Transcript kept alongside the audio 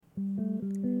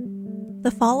The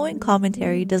following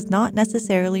commentary does not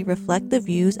necessarily reflect the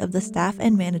views of the staff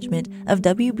and management of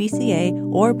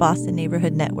WBCA or Boston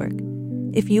Neighborhood Network.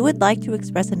 If you would like to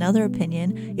express another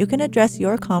opinion, you can address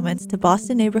your comments to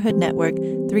Boston Neighborhood Network,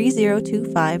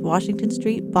 3025 Washington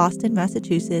Street, Boston,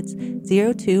 Massachusetts,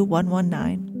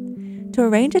 02119. To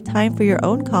arrange a time for your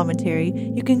own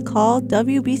commentary, you can call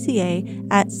WBCA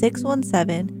at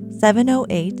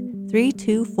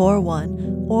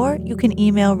 617-708-3241, or you can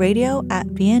email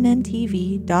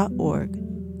radio@bnntv.org.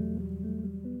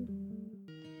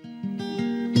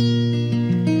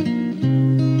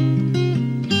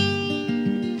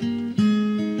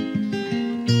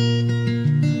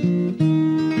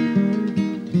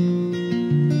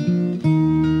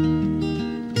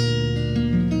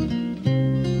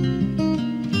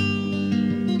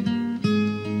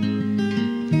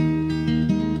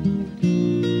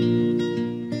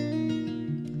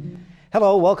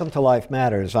 Hello, welcome to Life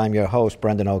Matters. I'm your host,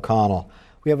 Brendan O'Connell.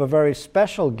 We have a very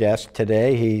special guest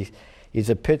today. He's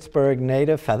a Pittsburgh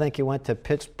native. I think he went to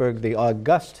Pittsburgh, the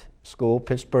Auguste School,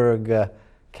 Pittsburgh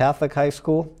Catholic High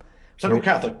School. Central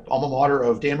Catholic, alma mater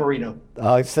of Dan Marino.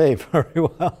 I see, very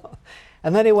well.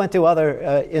 And then he went to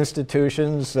other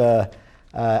institutions.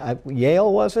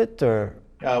 Yale, was it? Or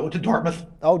Went to Dartmouth.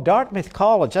 Oh, Dartmouth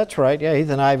College, that's right. Yeah, he's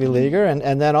an Ivy Leaguer.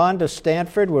 And then on to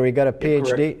Stanford, where he got a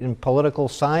PhD in political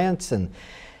science and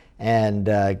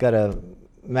got a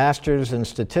master's in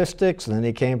statistics. And then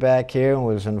he came back here and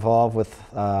was involved with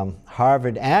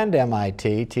Harvard and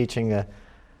MIT, teaching a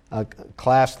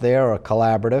class there, a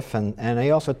collaborative. And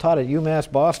he also taught at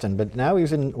UMass Boston. But now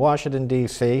he's in Washington,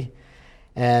 D.C.,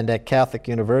 and at Catholic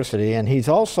University. And he's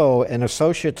also an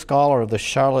associate scholar of the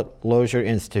Charlotte Lozier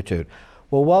Institute.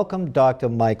 Well, welcome, Dr.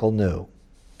 Michael New.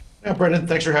 Yeah, Brendan,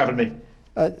 thanks for having me.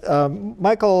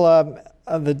 Michael,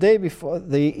 the day before,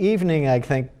 the evening, I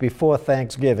think, before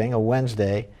Thanksgiving, a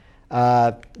Wednesday,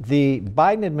 the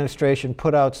Biden administration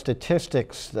put out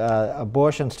statistics,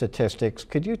 abortion statistics.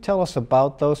 Could you tell us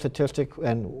about those statistics,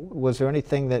 and was there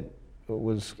anything that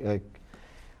was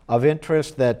of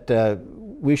interest that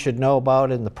we should know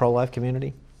about in the pro-life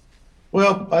community?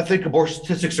 Well, I think abortion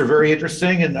statistics are very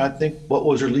interesting, and I think what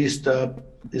was released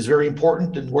is very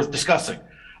important and worth discussing.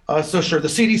 So sure, the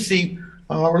CDC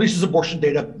releases abortion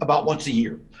data about once a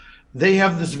year. They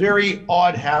have this very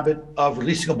odd habit of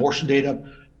releasing abortion data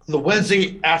the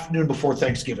Wednesday afternoon before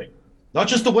Thanksgiving. Not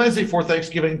just the Wednesday before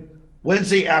Thanksgiving,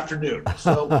 Wednesday afternoon.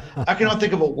 So I cannot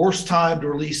think of a worse time to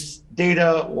release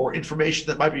data or information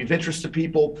that might be of interest to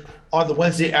people on the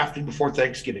Wednesday afternoon before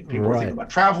Thanksgiving. People are thinking about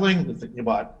traveling, they're thinking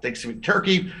about Thanksgiving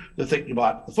turkey, they're thinking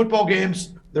about the football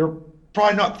games. They're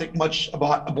probably not thinking much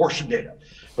about abortion data.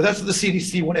 But that's what the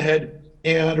CDC went ahead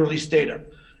and released data.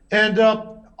 And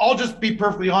I'll just be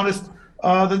perfectly honest,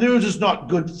 the news is not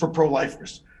good for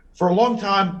pro-lifers. For a long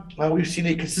time, we've seen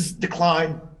a consistent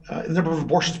decline in the number of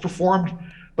abortions performed,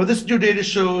 but this new data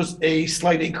shows a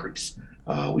slight increase.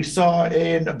 We saw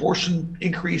an abortion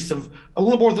increase of a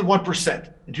little more than 1%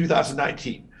 in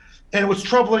 2019. And what's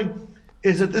troubling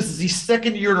is that this is the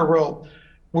second year in a row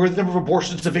where the number of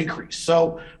abortions have increased.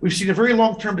 So we've seen a very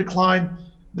long-term decline,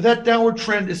 but that downward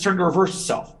trend is starting to reverse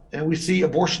itself. And we see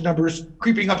abortion numbers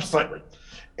creeping up slightly.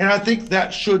 And I think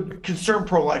that should concern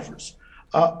pro-lifers.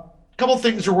 A couple of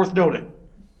things are worth noting.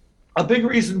 A big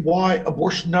reason why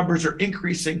abortion numbers are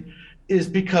increasing is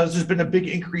because there's been a big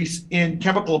increase in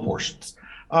chemical abortions.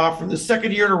 For the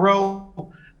second year in a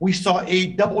row, we saw a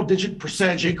double-digit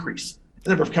percentage increase in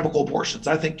the number of chemical abortions.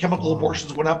 I think chemical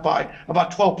abortions went up by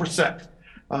about 12%.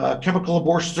 Chemical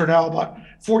abortions are now about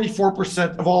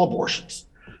 44% of all abortions.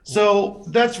 So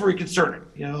that's very concerning.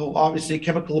 You know, obviously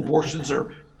chemical abortions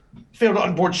are fatal to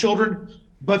unborn children,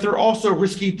 but they're also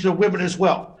risky to women as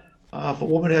well. If a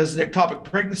woman has an ectopic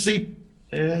pregnancy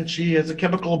and she has a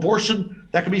chemical abortion,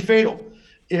 that can be fatal.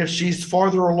 If she's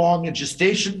farther along in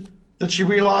gestation than she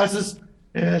realizes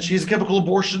and she has a chemical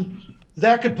abortion,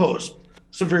 that could pose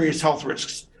some various health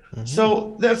risks. Mm-hmm.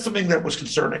 So that's something that was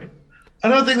concerning.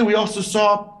 Another thing that we also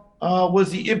saw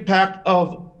was the impact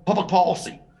of public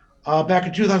policy. Back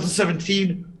in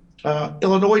 2017,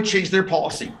 Illinois changed their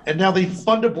policy, and now they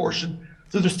fund abortion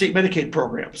through the state Medicaid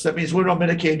programs. That means women on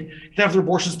Medicaid can have their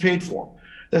abortions paid for.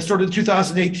 That started in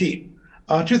 2018.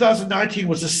 2019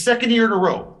 was the second year in a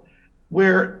row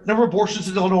where number of abortions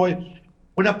in Illinois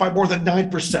went up by more than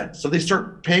 9%. So they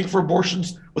start paying for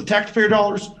abortions with taxpayer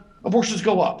dollars, abortions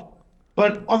go up.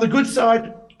 But on the good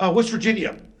side, West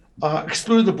Virginia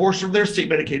excluded abortion from their state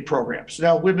Medicaid programs.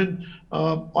 Now women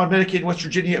on Medicaid in West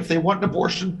Virginia, if they want an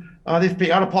abortion, they have to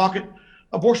pay out of pocket.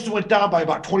 Abortions went down by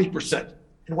about 20%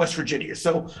 in West Virginia.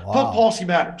 So public policy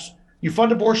matters. You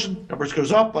fund abortion, numbers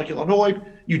goes up, like Illinois.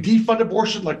 You defund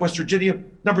abortion, like West Virginia,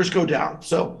 numbers go down.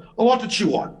 So a lot to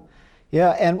chew on.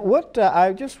 Yeah, and what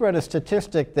I just read a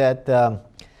statistic that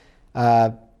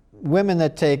women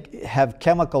that have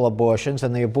chemical abortions,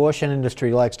 and the abortion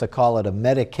industry likes to call it a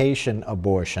medication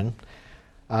abortion.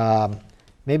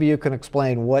 Maybe you can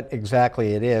explain what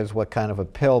exactly it is, what kind of a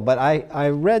pill. But I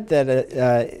read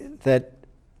that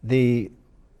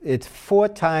it's 4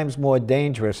 times more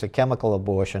dangerous, a chemical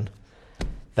abortion,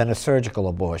 than a surgical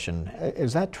abortion.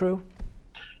 Is that true?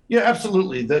 Yeah,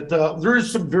 absolutely. That there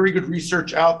is some very good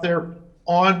research out there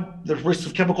on the risk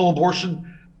of chemical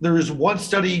abortion. There is one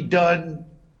study done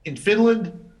in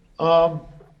Finland.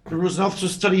 There was another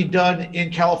study done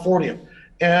in California.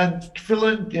 And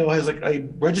Finland, has like a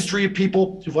registry of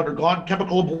people who've undergone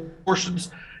chemical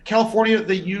abortions. California,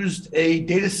 they used a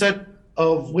data set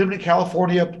of women in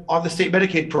California on the state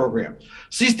Medicaid program.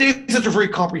 So these data sets are very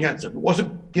comprehensive. It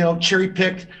wasn't, cherry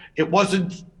picked. It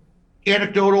wasn't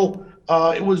anecdotal.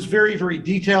 It was very, very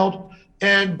detailed.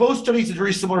 And both studies had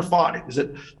very similar findings, that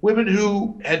women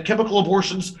who had chemical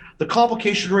abortions, the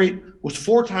complication rate was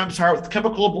 4 times higher with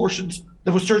chemical abortions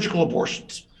than with surgical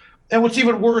abortions. And what's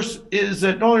even worse is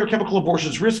that not only are chemical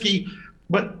abortions risky,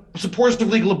 but supporters of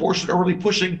legal abortion are really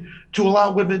pushing to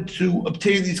allow women to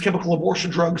obtain these chemical abortion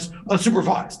drugs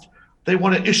unsupervised. They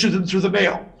want to issue them through the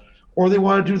mail, or they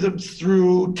want to do them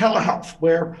through telehealth,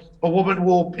 where a woman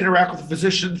will interact with a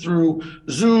physician through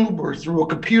Zoom or through a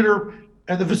computer,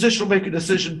 and the physician will make a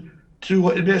decision to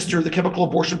administer the chemical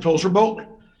abortion pills remotely.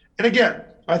 And again,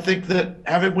 I think that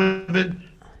having women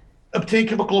obtain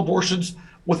chemical abortions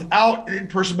without an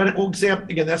in-person medical exam,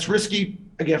 again, that's risky.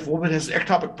 Again, if a woman has an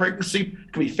ectopic pregnancy,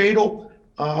 it can be fatal.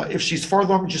 If she's far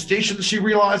along in gestation than she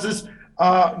realizes,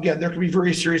 again, there can be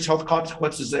very serious health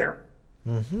consequences there.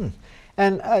 Mm-hmm.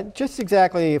 And just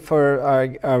exactly for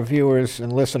our viewers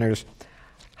and listeners,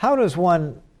 how does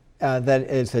one that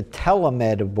is a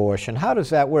telemed abortion, how does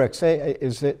that work? Say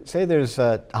there's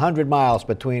 100 miles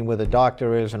between where the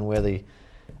doctor is and where the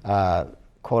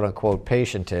quote-unquote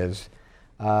patient is.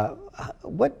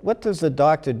 What does the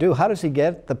doctor do? How does he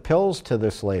get the pills to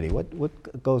this lady?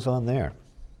 What goes on there?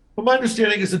 Well, my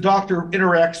understanding is the doctor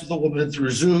interacts with the woman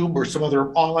through Zoom or some other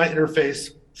online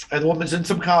interface, and the woman's in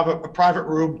some kind of a private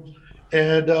room.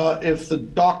 And if the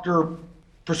doctor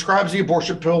prescribes the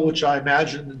abortion pill, which I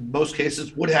imagine in most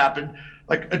cases would happen,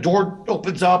 like a door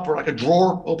opens up or like a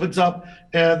drawer opens up,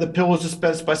 and the pill is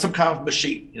dispensed by some kind of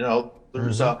machine.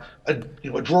 There's a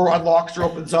drawer unlocks or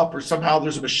opens up, or somehow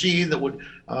there's a machine that would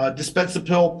dispense the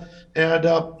pill. And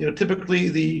typically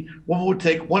the woman would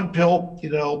take one pill,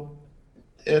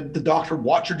 and the doctor would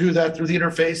watch her do that through the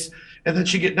interface, and then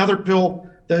she'd get another pill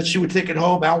that she would take it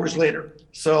home hours later.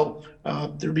 So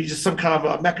there'd be just some kind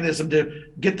of a mechanism to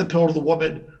get the pill to the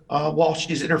woman while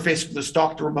she's interfacing with this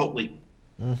doctor remotely.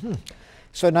 Mm-hmm.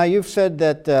 So now you've said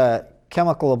that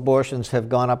chemical abortions have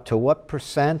gone up to what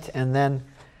 %? And then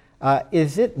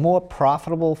is it more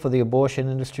profitable for the abortion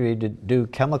industry to do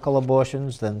chemical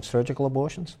abortions than surgical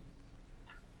abortions?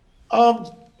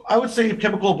 I would say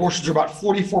chemical abortions are about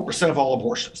 44% of all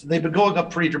abortions, and they've been going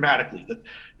up pretty dramatically.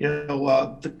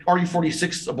 The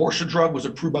RU46 abortion drug was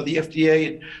approved by the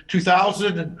FDA in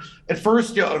 2000, and at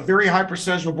first, a very high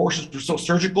percentage of abortions were still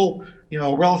surgical.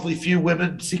 Relatively few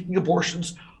women seeking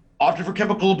abortions opted for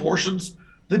chemical abortions.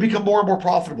 They become more and more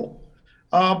profitable.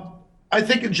 I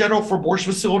think in general for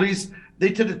abortion facilities,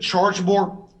 they tend to charge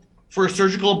more for a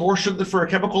surgical abortion than for a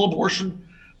chemical abortion.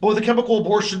 But with a chemical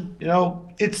abortion,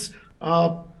 it's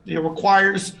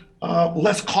requires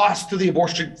less cost to the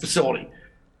abortion facility.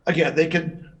 Again, they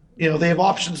can, they have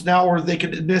options now where they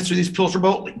can administer these pills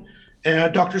remotely,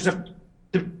 and doctors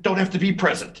don't have to be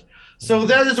present. So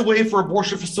that is a way for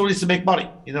abortion facilities to make money.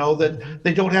 That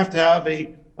they don't have to have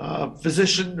a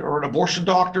physician or an abortion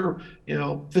doctor,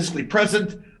 physically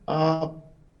present.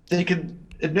 They can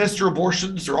administer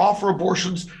abortions or offer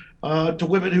abortions to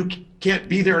women who can't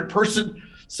be there in person.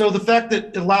 So the fact that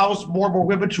it allows more and more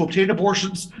women to obtain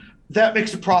abortions, that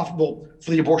makes it profitable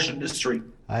for the abortion industry.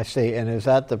 I see. And is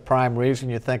that the prime reason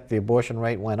you think the abortion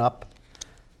rate went up?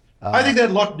 I think that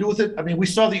had a lot to do with it. I mean, we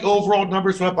saw the overall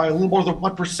numbers went up by a little more than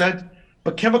 1%,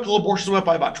 but chemical abortions went up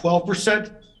by about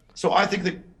 12%. So I think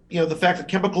that, the fact that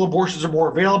chemical abortions are more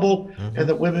available and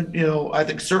that women, I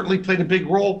think certainly played a big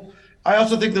role. I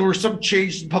also think there were some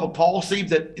changes in public policy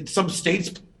that in some states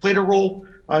played a role.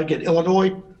 Again,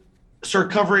 Illinois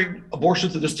started covering abortion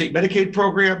through the state Medicaid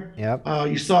program. Yep.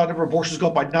 You saw a number of abortions go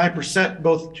up by 9% in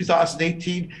both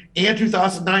 2018 and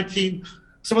 2019.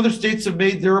 Some other states have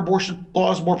made their abortion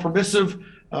laws more permissive.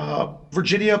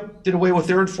 Virginia did away with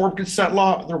their informed consent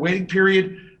law, their waiting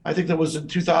period. I think that was in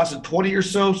 2020 or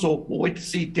so. So we'll wait to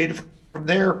see data from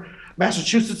there.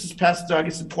 Massachusetts has passed, I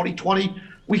guess, in 2020,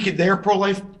 weakened their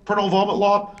pro-life parental involvement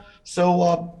law. So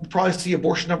we'll probably see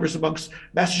abortion numbers amongst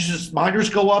Massachusetts minors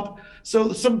go up.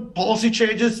 So some policy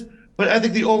changes, but I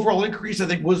think the overall increase, I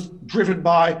think, was driven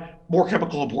by more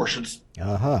chemical abortions.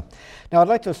 Now, I'd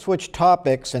like to switch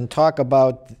topics and talk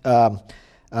about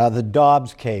the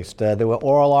Dobbs case. There were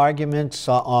oral arguments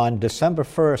on December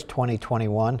 1st,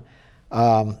 2021,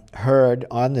 heard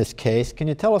on this case. Can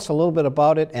you tell us a little bit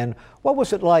about it, and what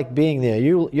was it like being there?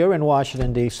 You're in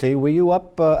Washington, D.C. Were you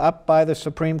up by the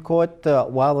Supreme Court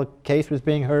while the case was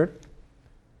being heard?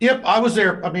 Yep, I was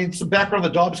there. I mean, some background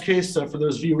on the Dobbs case, for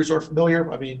those viewers who are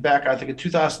familiar. I mean, back, I think, in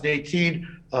 2018,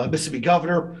 Mississippi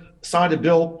governor signed a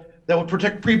bill that would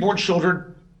protect preborn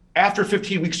children after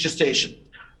 15 weeks gestation.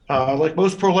 Like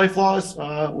most pro-life laws,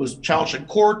 was challenged in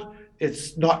court.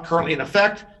 It's not currently in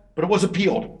effect, but it was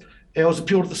appealed. It was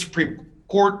appealed to the Supreme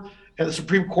Court, and the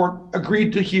Supreme Court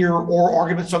agreed to hear oral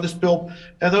arguments on this bill,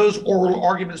 and those oral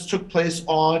arguments took place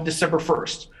on December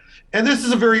 1st. And this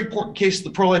is a very important case in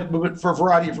the pro-life movement for a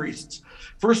variety of reasons.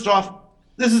 First off,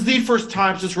 this is the first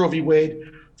time since Roe v. Wade,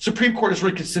 the Supreme Court has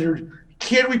really considered,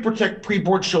 can we protect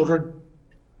preborn children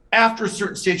after a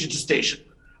certain stage of gestation?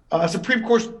 Supreme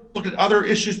Court's looked at other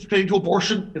issues pertaining to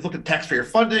abortion. They've looked at taxpayer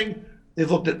funding. They've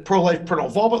looked at pro-life parental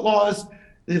involvement laws.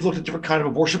 They've looked at different kind of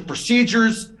abortion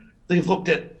procedures. They've looked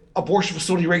at abortion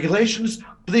facility regulations.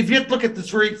 But they've yet to look at this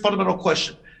very fundamental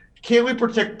question. Can we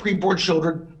protect preborn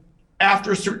children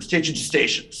after a certain stage of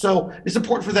gestation? So it's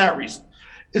important for that reason.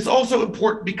 It's also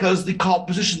important because the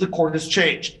composition of the court has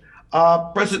changed.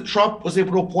 President Trump was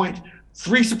able to appoint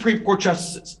 3 Supreme Court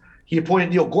justices. He appointed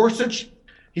Neil Gorsuch,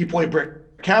 he appointed Brett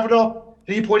Kavanaugh,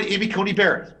 and he appointed Amy Coney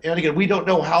Barrett. And again, we don't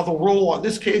know how they'll rule on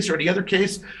this case or any other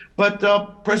case, but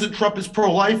President Trump is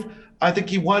pro-life. I think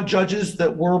he wanted judges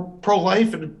that were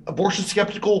pro-life and abortion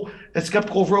skeptical and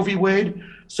skeptical of Roe v. Wade.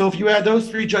 So if you add those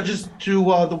 3 judges to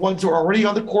the ones who are already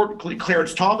on the court, including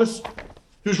Clarence Thomas,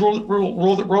 whose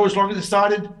ruled that Roe is wrongly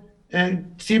decided,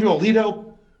 and Samuel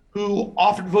Alito, who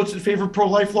often votes in favor of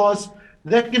pro-life laws,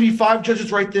 that can give you 5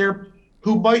 judges right there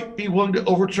who might be willing to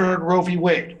overturn Roe v.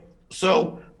 Wade.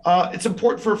 So it's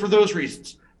important for those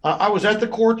reasons. I was at the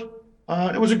court.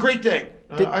 It was a great day.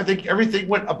 I think everything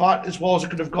went about as well as it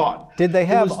could have gone. Did they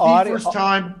have audio? audio? It was the first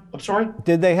time. I'm sorry?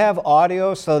 Did they have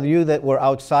audio so you that were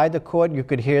outside the court, you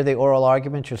could hear the oral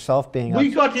arguments yourself being outside?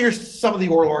 We got to hear some of the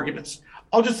oral arguments.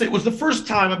 I'll just say it was the first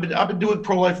time I've been doing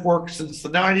pro-life work since the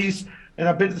 90s, and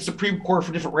I've been to the Supreme Court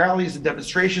for different rallies and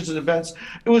demonstrations and events.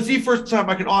 It was the first time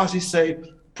I can honestly say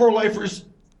pro-lifers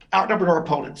outnumbered our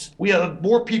opponents. We had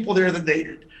more people there than they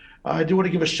did. I do want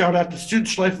to give a shout out to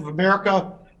Students for Life of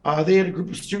America. They had a group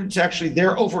of students actually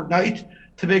there overnight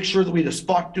to make sure that we had a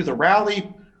spot to do the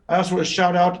rally. I also want to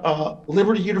shout out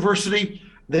Liberty University.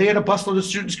 They had a busload of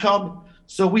students come.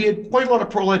 So we had quite a lot of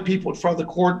pro-life people in front of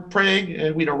the court praying,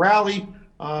 and we had a rally.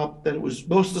 That it was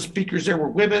most of the speakers there were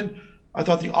women. I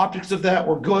thought the optics of that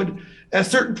were good. At a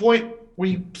certain point,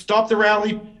 we stopped the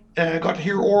rally and got to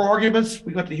hear oral arguments.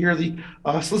 We got to hear the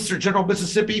Solicitor General of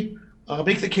Mississippi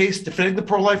make the case defending the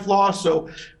pro-life law. So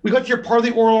we got to hear part of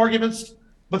the oral arguments,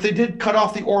 but they did cut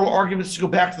off the oral arguments to go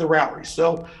back to the rally.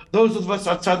 So those of us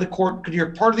outside the court could hear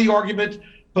part of the argument,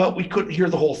 but we couldn't hear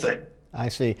the whole thing. I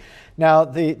see. Now,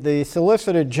 the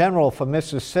Solicitor General for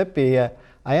Mississippi,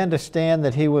 I understand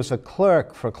that he was a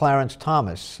clerk for Clarence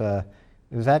Thomas.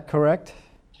 Is that correct?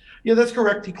 Yeah, that's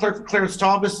correct. He clerked for Clarence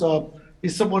Thomas.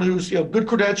 He's someone who's good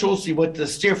credentials. He went to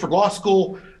Stanford Law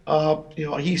School.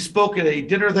 He spoke at a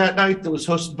dinner that night that was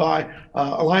hosted by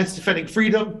Alliance Defending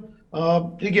Freedom.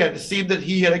 Again, it seemed that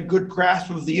he had a good grasp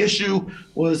of the issue,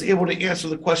 was able to answer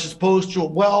the questions posed to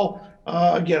him well.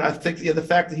 Again, I think the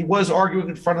fact that he was arguing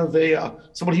in front of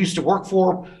someone he used to work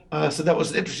for, so that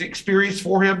was an interesting experience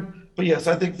for him. But yes,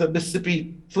 I think the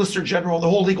Mississippi Solicitor General, the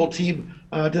whole legal team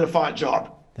did a fine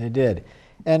job. They did.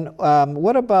 And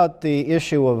what about the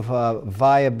issue of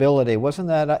viability? Wasn't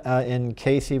that in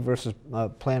Casey versus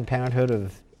Planned Parenthood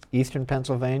of Eastern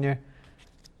Pennsylvania?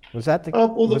 Was that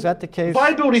the case?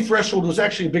 Viability threshold was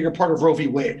actually a bigger part of Roe v.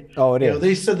 Wade. Oh, it is.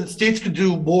 They said that states could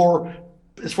do more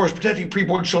as far as protecting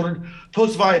preborn children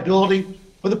post-viability.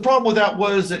 But the problem with that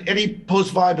was that any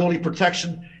post-viability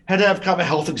protection had to have kind of a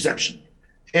health exemption.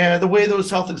 And the way those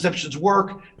health exemptions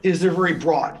work is they're very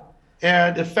broad.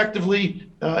 And effectively,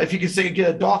 if you can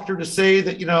get a doctor to say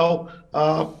that,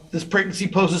 this pregnancy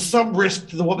poses some risk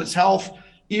to the woman's health,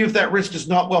 even if that risk is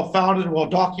not well-founded and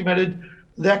well-documented,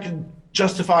 that can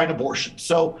justify an abortion.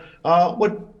 So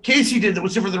what Casey did that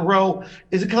was different than Roe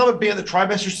is it kind of banned the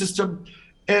trimester system,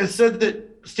 and it said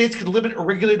that states can limit or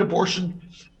regulate abortion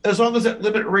as long as that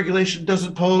limit or regulation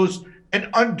doesn't pose an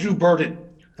undue burden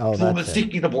for women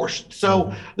seeking abortion.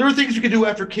 So there are things we could do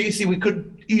after Casey we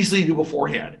couldn't easily do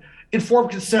beforehand. Informed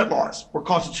consent laws were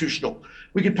constitutional.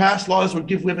 We could pass laws that would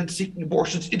give women seeking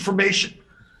abortions information.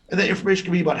 And that information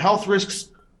can be about health risks,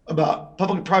 about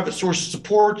public and private source of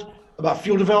support, about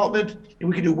field development, and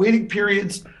we can do waiting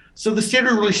periods. So the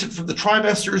standard relationship from the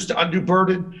trimesters to undue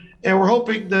burden, and we're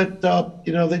hoping that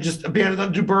they just abandon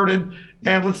undue burden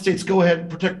and let states go ahead and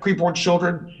protect preborn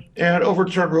children and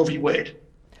overturn Roe v. Wade.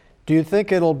 Do you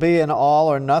think it'll be an all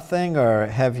or nothing, or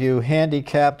have you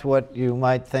handicapped what you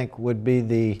might think would be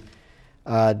the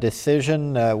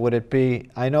decision? Would it be?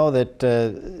 I know that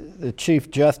the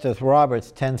Chief Justice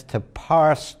Roberts tends to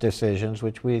parse decisions,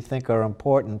 which we think are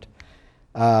important.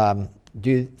 Do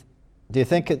you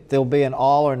think there'll be an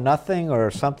all or nothing,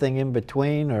 or something in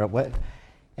between, or what?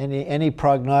 Any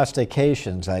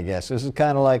prognostications? I guess this is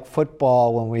kind of like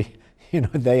football when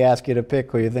they ask you to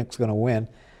pick who you think's going to win.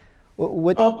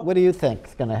 What do you think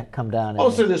is going to come down?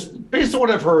 I'll say this, based on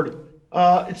what I've heard.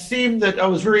 It seemed that I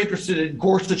was very interested in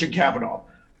Gorsuch and Kavanaugh.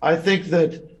 I think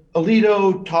that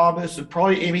Alito, Thomas, and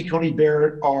probably Amy Coney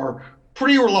Barrett are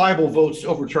pretty reliable votes to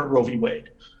overturn Roe v.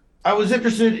 Wade. I was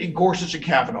interested in Gorsuch and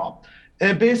Kavanaugh.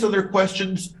 And based on their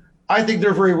questions, I think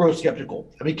they're very Roe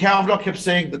skeptical. I mean, Kavanaugh kept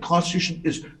saying the Constitution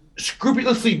is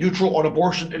scrupulously neutral on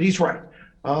abortion, and he's right.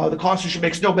 The Constitution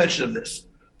makes no mention of this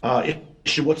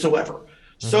issue whatsoever.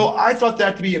 So I thought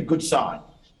that to be a good sign.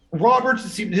 Roberts, it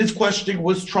seemed his questioning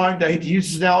was trying to, I hate to use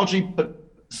this analogy, but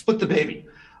split the baby.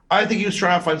 I think he was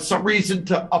trying to find some reason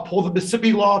to uphold the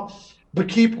Mississippi law, but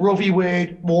keep Roe v.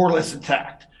 Wade more or less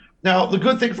intact. Now, the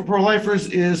good thing for pro-lifers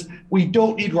is we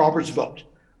don't need Roberts' vote.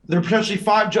 There are potentially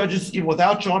 5 judges, even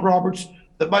without John Roberts,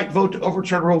 that might vote to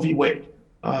overturn Roe v. Wade.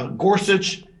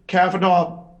 Gorsuch,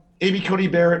 Kavanaugh, Amy Coney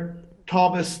Barrett,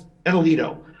 Thomas, and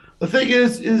Alito. The thing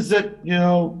is that,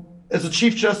 as a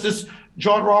Chief Justice,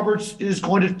 John Roberts is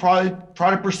going to probably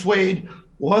try to persuade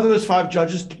one of those 5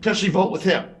 judges to potentially vote with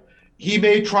him. He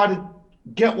may try to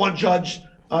get one judge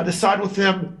to side with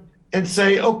him and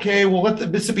say, okay, we'll let the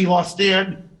Mississippi law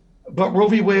stand, but Roe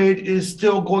v. Wade is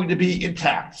still going to be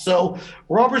intact. So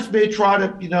Roberts may try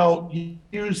to,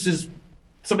 use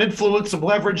some influence, some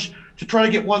leverage to try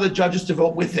to get one of the judges to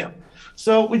vote with him.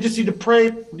 So we just need to pray.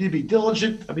 We need to be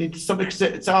diligent. I mean, to some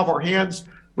extent, it's out of our hands.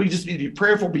 We just need to be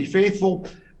prayerful, be faithful,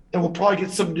 and we'll probably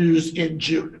get some news in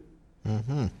June.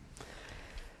 Mm-hmm.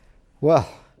 Well,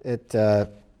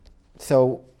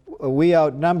 so we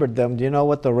outnumbered them. Do you know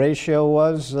what the ratio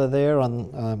was there?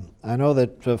 I know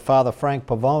that Father Frank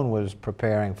Pavone was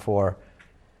preparing for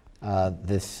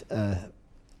this,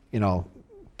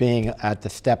 being at the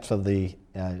steps of the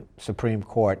Supreme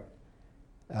Court.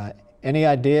 Any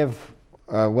idea of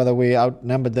whether we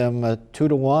outnumbered them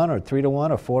 2-1 or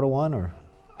 3-1 or 4-1 or?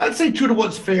 I'd say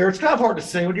 2-1's fair. It's kind of hard to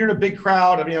say when you're in a big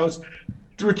crowd. I mean,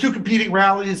 there were 2 competing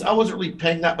rallies. I wasn't really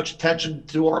paying that much attention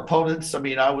to our opponents. I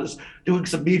mean, I was doing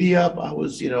some media. I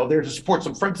was, there to support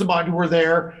some friends of mine who were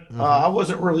there. Mm-hmm. I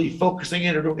wasn't really focusing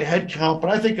in or doing a head count,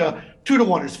 but I think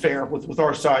 2-1 is fair with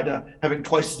our side having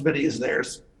twice as many as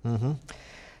theirs. Mm-hmm.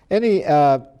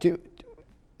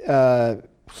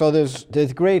 So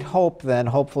there's great hope then,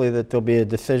 hopefully, that there'll be a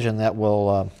decision that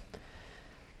will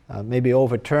maybe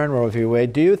overturn Roe v.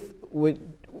 Wade.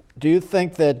 Do you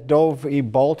think that Doe v.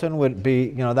 Bolton would be,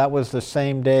 that was the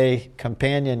same day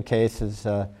companion case as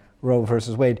Roe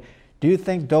versus Wade. Do you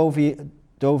think Doe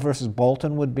versus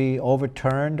Bolton would be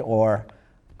overturned or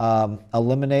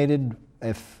eliminated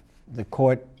if the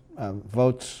court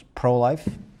votes pro-life?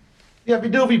 Yeah, I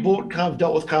mean, Doe v. Bolton kind of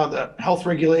dealt with the health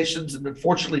regulations and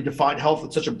unfortunately defined health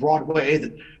in such a broad way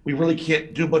that we really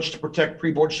can't do much to protect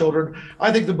preborn children.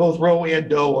 I think that both Roe and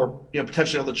Doe are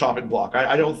potentially on the chopping block.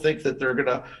 I don't think that they're going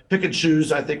to pick and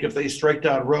choose. I think if they strike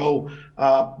down Roe,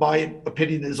 my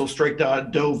opinion is they'll strike down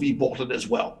Doe v. Bolton as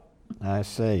well. I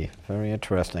see. Very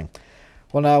interesting.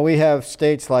 Well, now we have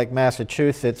states like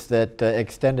Massachusetts that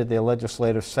extended their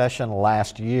legislative session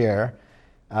last year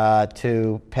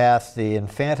to pass the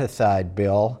infanticide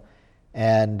bill,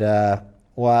 and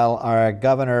while our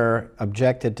governor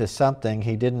objected to something,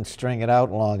 he didn't string it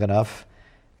out long enough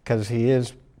because he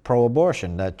is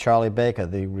pro-abortion. Charlie Baker,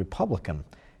 the Republican,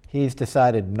 he's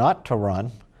decided not to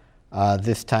run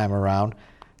this time around.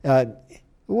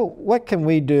 What can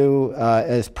we do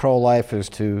as pro-lifers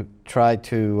to try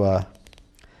to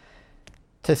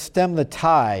stem the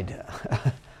tide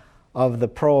of the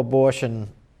pro-abortion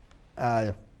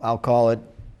I'll call it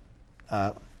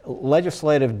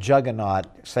legislative juggernaut,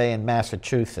 say in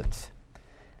Massachusetts?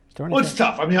 Well, it's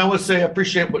tough. I mean, I would say I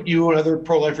appreciate what you and other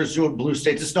pro-lifers do in blue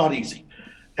states. It's not easy.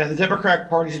 and the Democratic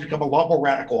Party has become a lot more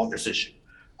radical on this issue.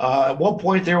 At one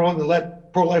point, they were willing to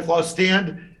let pro-life laws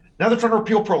stand. Now they're trying to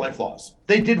repeal pro-life laws.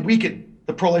 They did weaken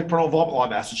the pro-life parental involvement law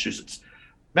in Massachusetts.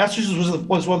 Massachusetts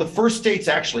was one of the first states,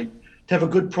 actually, to have a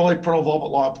good pro-life parental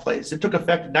involvement law in place. It took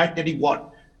effect in 1981.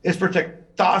 It's to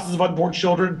protect thousands of unborn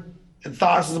children and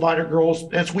thousands of minor girls,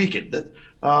 and it's weakened.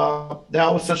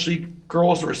 Now, essentially,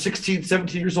 girls who are 16,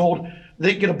 17 years old,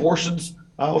 they can get abortions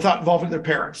without involving their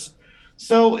parents.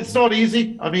 So it's not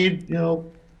easy. I mean,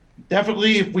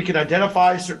 definitely if we can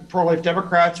identify certain pro-life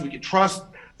Democrats, we can trust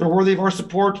they're worthy of our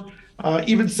support.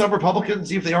 Even some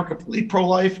Republicans, even if they aren't completely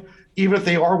pro-life, even if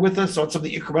they are with us on some of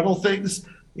the incremental things,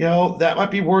 that might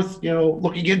be worth,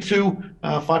 looking into,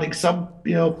 finding some,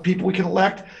 people we can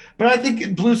elect. But I think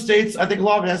in blue states, I think a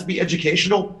lot of it has to be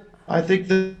educational. I think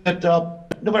that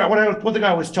no matter one thing I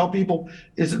always tell people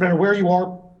is no matter where you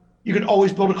are, you can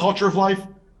always build a culture of life.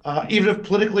 Even if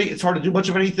politically it's hard to do much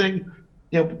of anything,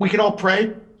 we can all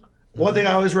pray. One thing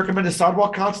I always recommend is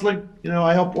sidewalk counseling.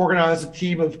 I help organize a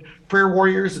team of prayer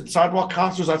warriors and sidewalk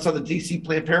counselors outside the DC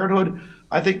Planned Parenthood.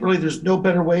 I think really there's no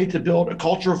better way to build a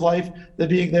culture of life than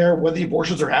being there when the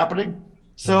abortions are happening.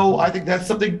 So I think that's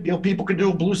something people can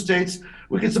do in blue states.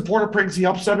 We can support our pregnancy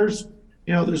help centers.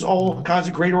 There's all kinds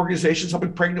of great organizations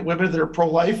helping pregnant women that are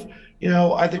pro-life.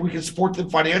 I think we can support them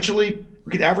financially.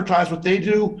 We can advertise what they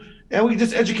do, and we can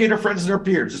just educate our friends and our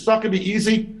peers. It's not going to be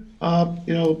easy.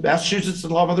 Massachusetts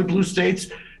and a lot of other blue states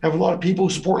have a lot of people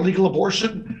who support legal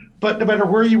abortion. But no matter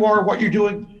where you are, what you're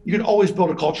doing, you can always build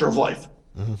a culture of life.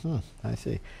 Mm-hmm. I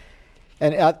see.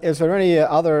 And is there any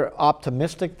other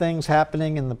optimistic things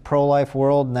happening in the pro-life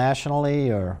world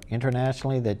nationally or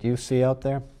internationally that you see out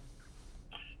there?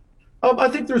 I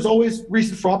think there's always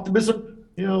reason for optimism.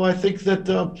 I think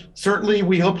that certainly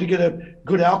we hope to get a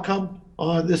good outcome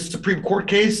on this Supreme Court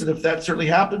case. And if that certainly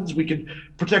happens, we can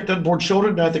protect unborn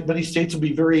children. And I think many states will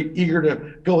be very eager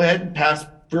to go ahead and pass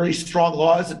very strong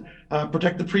laws and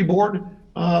protect the preborn.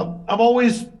 I'm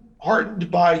always heartened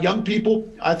by young people.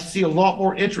 I see a lot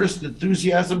more interest and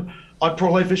enthusiasm on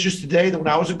pro-life issues today than when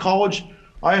I was in college.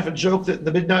 I often joke that in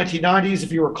the mid-1990s,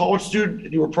 if you were a college student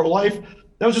and you were pro-life,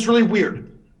 that was just really weird.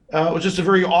 It was just a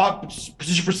very odd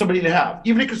position for somebody to have.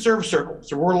 Even in conservative circles,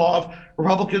 there were a lot of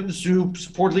Republicans who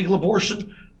support legal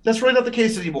abortion. That's really not the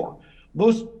case anymore.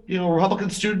 Most,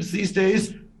 Republican students these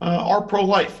days are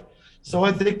pro-life. So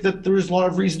I think that there is a lot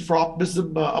of reason for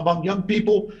optimism among young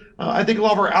people. I think a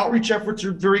lot of our outreach efforts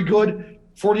are very good.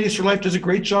 40 Days for Life does a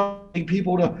great job getting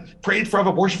people to pray in front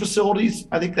of abortion facilities.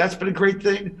 I think that's been a great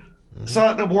thing. Mm-hmm.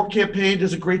 Silent No More campaign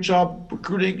does a great job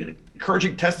recruiting and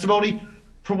encouraging testimony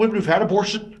from women who've had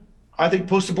abortion. I think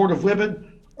post-abortive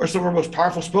women are some of our most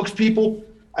powerful spokespeople.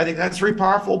 I think that's very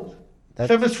powerful.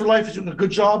 Feminists for Life is doing a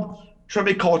good job trying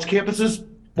to make college campuses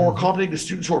more accommodating to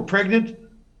students who are pregnant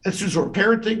and students who are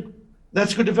parenting.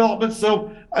 That's good development.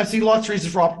 So I see lots of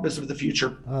reasons for optimism in the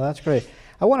future. Oh, that's great.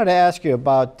 I wanted to ask you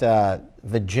about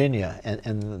Virginia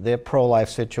and their pro-life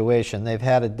situation. They've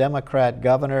had a Democrat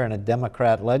governor and a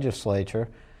Democrat legislature,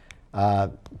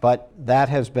 but that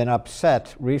has been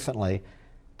upset recently.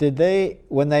 Did they,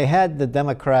 when they had the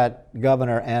Democrat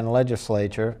governor and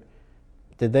legislature,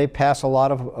 did they pass a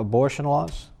lot of abortion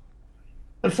laws?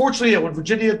 Unfortunately, when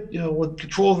Virginia, when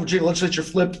control of the Virginia legislature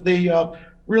flipped, they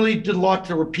really did a lot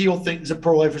to repeal things that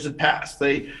pro-lifers had passed.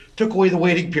 They took away the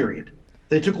waiting period.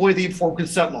 They took away the informed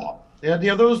consent law. And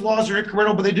those laws are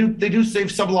incremental, but they do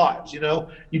save some lives.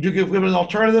 You do give women an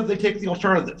alternative, they take the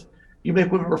alternative. You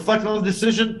make women reflect on the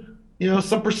decision,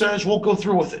 some percentage won't go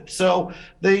through with it. So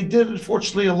they did,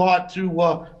 unfortunately, a lot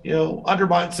to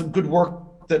undermine some good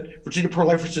work that Virginia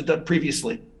pro-lifers had done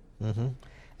previously. Mm-hmm.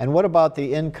 And what about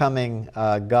the incoming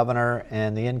governor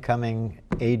and the incoming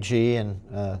AG and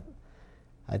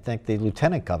I think the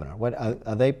lieutenant governor? What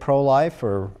are they pro-life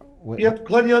or? Yep,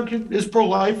 Glenn Youngkin is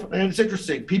pro-life, and it's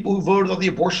interesting. People who voted on the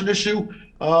abortion issue,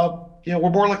 were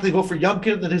more likely to vote for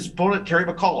Youngkin than his opponent Terry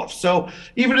McAuliffe. So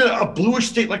even in a bluish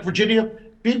state like Virginia,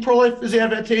 being pro-life is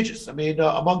advantageous. I mean,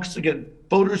 amongst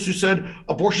voters who said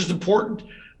abortion is important,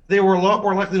 they were a lot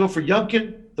more likely to vote for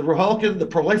Youngkin, the Republican, the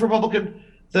pro-life Republican,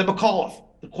 than McAuliffe,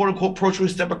 the quote-unquote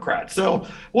pro-choice Democrat. So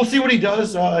we'll see what he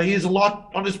does. He has a lot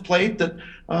on his plate that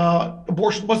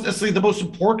abortion wasn't necessarily the most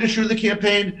important issue of the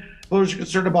campaign. Voters are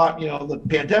concerned about, the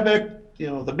pandemic,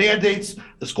 the mandates,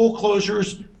 the school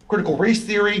closures, critical race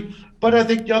theory. But I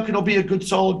think Youngkin will be a good,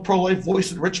 solid pro-life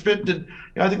voice in Richmond. And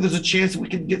I think there's a chance that we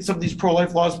can get some of these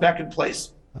pro-life laws back in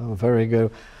place. Oh, very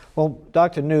good. Well,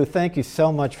 Dr. New, thank you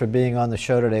so much for being on the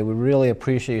show today. We really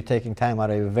appreciate you taking time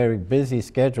out of your very busy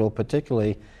schedule,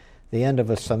 particularly the end of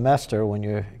a semester when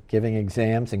you're giving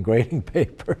exams and grading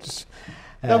papers.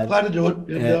 No, I'm glad to do it.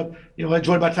 And, I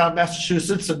enjoyed my time in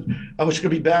Massachusetts, and I wish I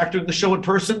could be back doing the show in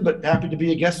person, but happy to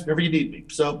be a guest whenever you need me.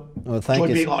 So enjoy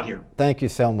being on here. Thank you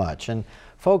so much. And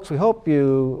folks, we hope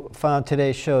you found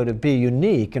today's show to be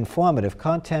unique, informative,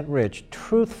 content-rich,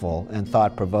 truthful, and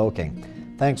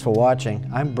thought-provoking. Thanks for watching.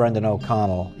 I'm Brendan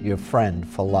O'Connell, your friend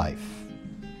for life.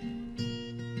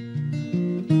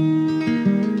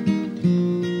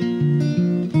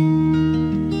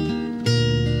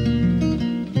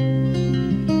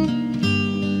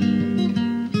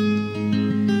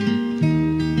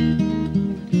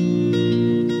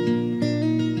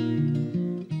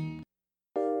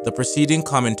 The preceding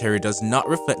commentary does not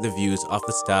reflect the views of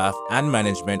the staff and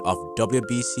management of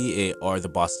WBCA or the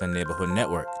Boston Neighborhood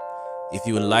Network. If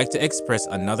you would like to express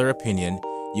another opinion,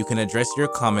 you can address your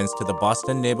comments to the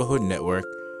Boston Neighborhood Network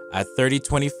at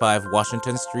 3025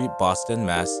 Washington Street, Boston,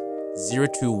 Mass.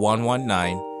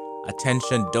 02119.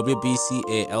 Attention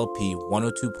WBCA LP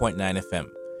 102.9 FM.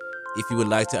 If you would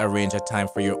like to arrange a time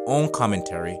for your own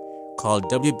commentary, call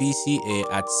WBCA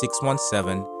at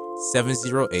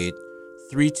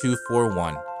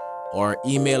 617-708-3241 or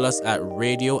email us at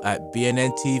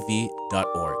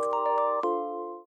radio@bnntv.org.